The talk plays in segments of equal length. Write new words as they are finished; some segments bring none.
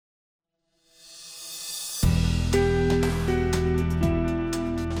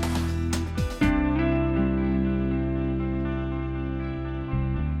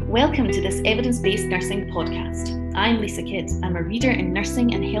Welcome to this evidence-based nursing podcast. I'm Lisa Kidd. I'm a reader in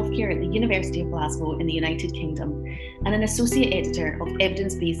nursing and healthcare at the University of Glasgow in the United Kingdom and an associate editor of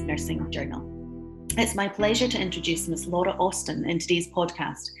Evidence-Based Nursing Journal. It's my pleasure to introduce Ms. Laura Austin in today's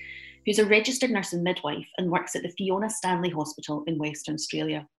podcast, who's a registered nurse and midwife and works at the Fiona Stanley Hospital in Western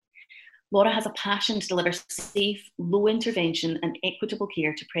Australia. Laura has a passion to deliver safe, low intervention and equitable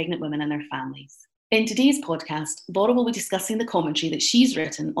care to pregnant women and their families. In today's podcast, Laura will be discussing the commentary that she's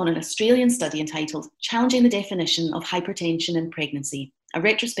written on an Australian study entitled Challenging the Definition of Hypertension in Pregnancy, a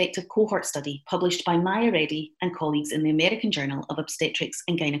retrospective cohort study published by Maya Reddy and colleagues in the American Journal of Obstetrics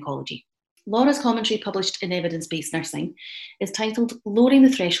and Gynecology. Laura's commentary, published in Evidence-Based Nursing, is titled Lowering the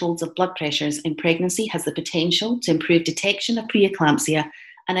Thresholds of Blood Pressures in Pregnancy Has the Potential to Improve Detection of Preeclampsia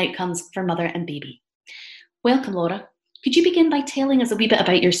and Outcomes for Mother and Baby. Welcome, Laura. Could you begin by telling us a wee bit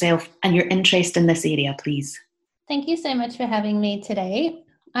about yourself and your interest in this area, please? Thank you so much for having me today.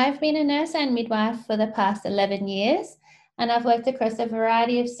 I've been a nurse and midwife for the past 11 years, and I've worked across a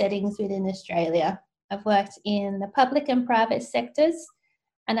variety of settings within Australia. I've worked in the public and private sectors,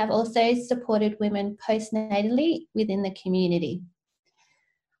 and I've also supported women postnatally within the community.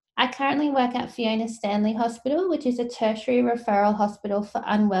 I currently work at Fiona Stanley Hospital, which is a tertiary referral hospital for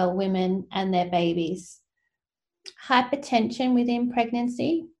unwell women and their babies. Hypertension within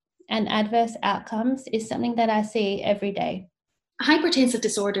pregnancy and adverse outcomes is something that I see every day. Hypertensive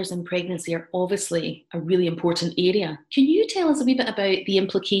disorders in pregnancy are obviously a really important area. Can you tell us a wee bit about the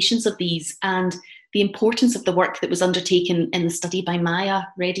implications of these and the importance of the work that was undertaken in the study by Maya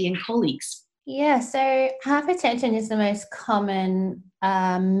Reddy and colleagues? Yeah, so hypertension is the most common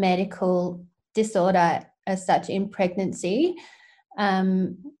medical disorder as such in pregnancy.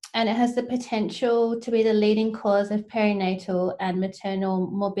 And it has the potential to be the leading cause of perinatal and maternal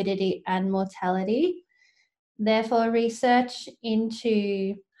morbidity and mortality. Therefore, research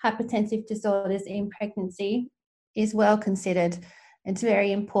into hypertensive disorders in pregnancy is well considered. It's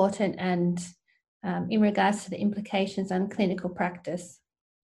very important and in regards to the implications on clinical practice.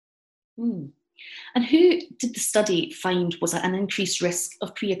 And who did the study find was at an increased risk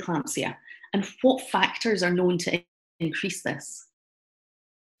of preeclampsia, and what factors are known to increase this?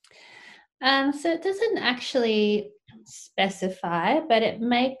 So it doesn't actually specify, but it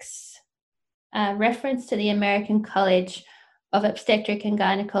makes reference to the American College of Obstetric and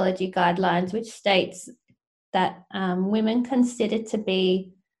Gynecology guidelines, which states that women considered to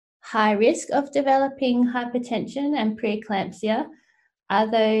be high risk of developing hypertension and preeclampsia are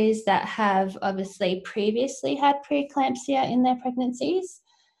those that have obviously previously had preeclampsia in their pregnancies,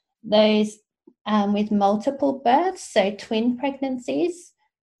 those with multiple births, so twin pregnancies,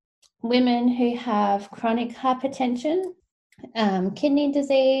 women who have chronic hypertension, kidney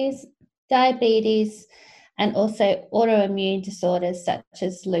disease, diabetes, and also autoimmune disorders such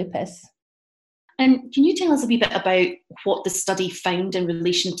as lupus. And can you tell us a wee bit about what the study found in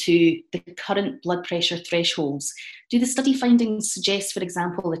relation to the current blood pressure thresholds? Do the study findings suggest, for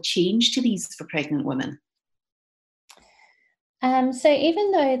example, a change to these for pregnant women? So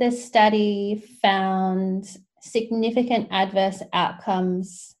even though the study found significant adverse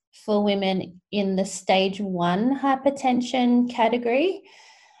outcomes for women in the stage 1 hypertension category,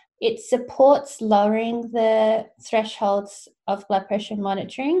 it supports lowering the thresholds of blood pressure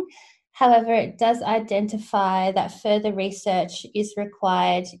monitoring. However, it does identify that further research is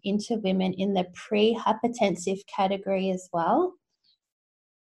required into women in the pre-hypertensive category as well.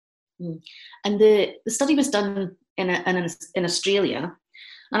 And the study was done in Australia.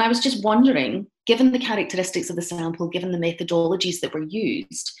 And I was just wondering, given the characteristics of the sample, given the methodologies that were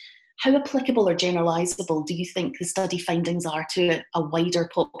used, how applicable or generalisable do you think the study findings are to a wider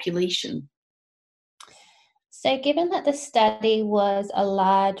population? So given that the study was a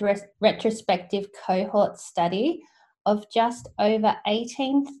large retrospective cohort study of just over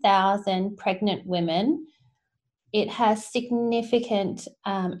 18,000 pregnant women, it has significant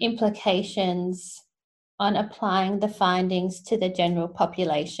implications on applying the findings to the general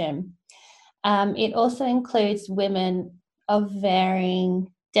population. It also includes women of varying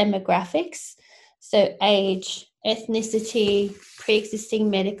demographics, so age, ethnicity, pre-existing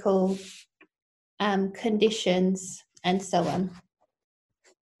medical conditions, and so on.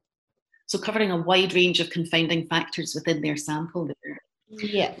 So covering a wide range of confounding factors within their sample there.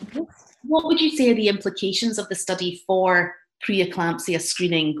 Yeah. What would you say are the implications of the study for preeclampsia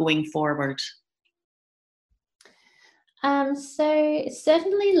screening going forward? So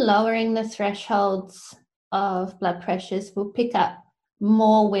certainly lowering the thresholds of blood pressures will pick up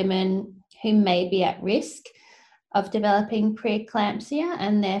more women who may be at risk of developing preeclampsia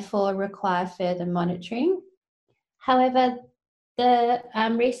and therefore require further monitoring. However, The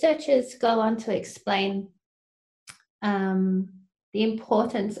researchers go on to explain the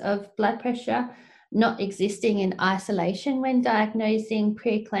importance of blood pressure not existing in isolation when diagnosing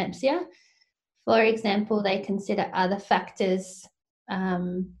preeclampsia. For example, they consider other factors,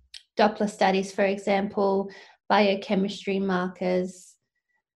 Doppler studies, for example, biochemistry markers,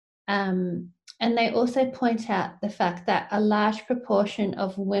 and they also point out the fact that a large proportion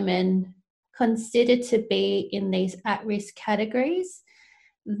of women considered to be in these at-risk categories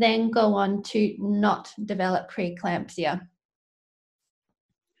then go on to not develop preeclampsia.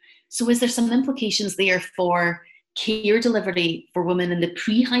 So is there some implications there for care delivery for women in the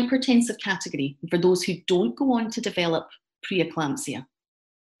pre-hypertensive category, for those who don't go on to develop preeclampsia?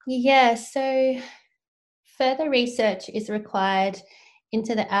 Yeah, so further research is required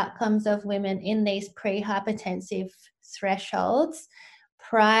into the outcomes of women in these pre-hypertensive thresholds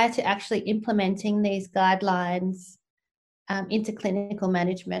prior to actually implementing these guidelines into clinical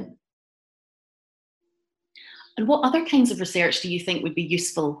management. And what other kinds of research do you think would be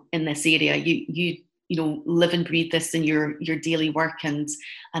useful in this area? You live and breathe this in your daily work and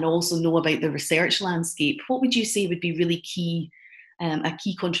also know about the research landscape. What would you say would be really key, a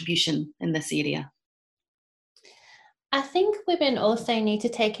key contribution in this area? I think women also need to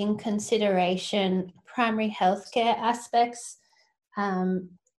take in consideration primary healthcare aspects and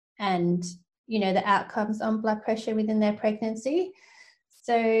the outcomes on blood pressure within their pregnancy.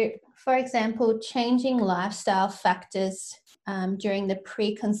 So, for example, changing lifestyle factors during the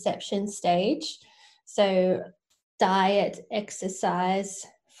preconception stage. So, diet, exercise,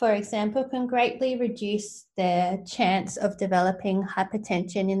 for example, can greatly reduce their chance of developing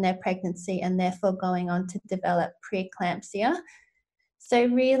hypertension in their pregnancy and therefore going on to develop preeclampsia. So,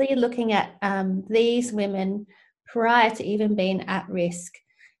 really looking at these women prior to even being at risk,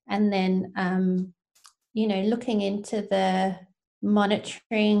 and then looking into the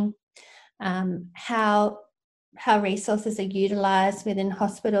monitoring, how resources are utilised within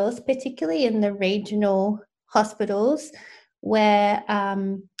hospitals, particularly in the regional hospitals, where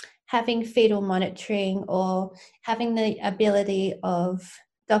having fetal monitoring or having the ability of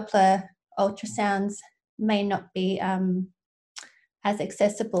Doppler ultrasounds may not be as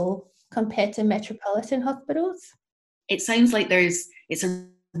accessible compared to metropolitan hospitals. It sounds like it's a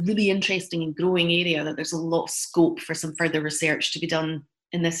really interesting and growing area, that there's a lot of scope for some further research to be done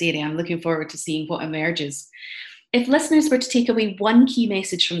in this area. I'm looking forward to seeing what emerges. If listeners were to take away one key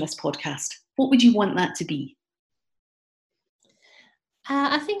message from this podcast, what would you want that to be?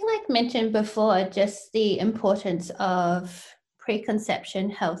 I think, like mentioned before, just the importance of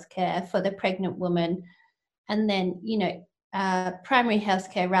preconception healthcare for the pregnant woman, and then, primary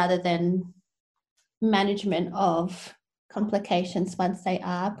healthcare rather than management of complications once they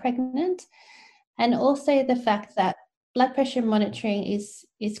are pregnant. And also the fact that blood pressure monitoring is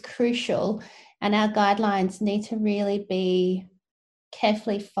crucial, and our guidelines need to really be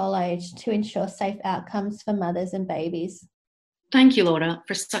carefully followed to ensure safe outcomes for mothers and babies. Thank you, Laura,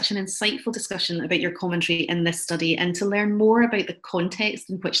 for such an insightful discussion about your commentary in this study, and to learn more about the context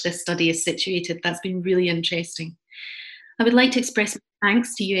in which this study is situated. That's been really interesting. I would like to express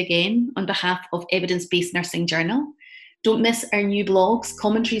thanks to you again on behalf of Evidence Based Nursing Journal. Don't miss our new blogs,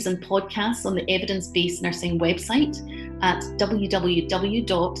 commentaries and podcasts on the Evidence Based Nursing website at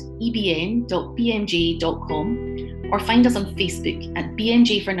www.ebn.bmj.com, or find us on Facebook at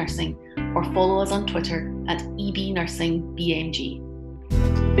BMJ for Nursing, or follow us on Twitter at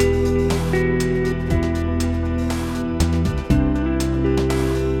EBNursingBMJ.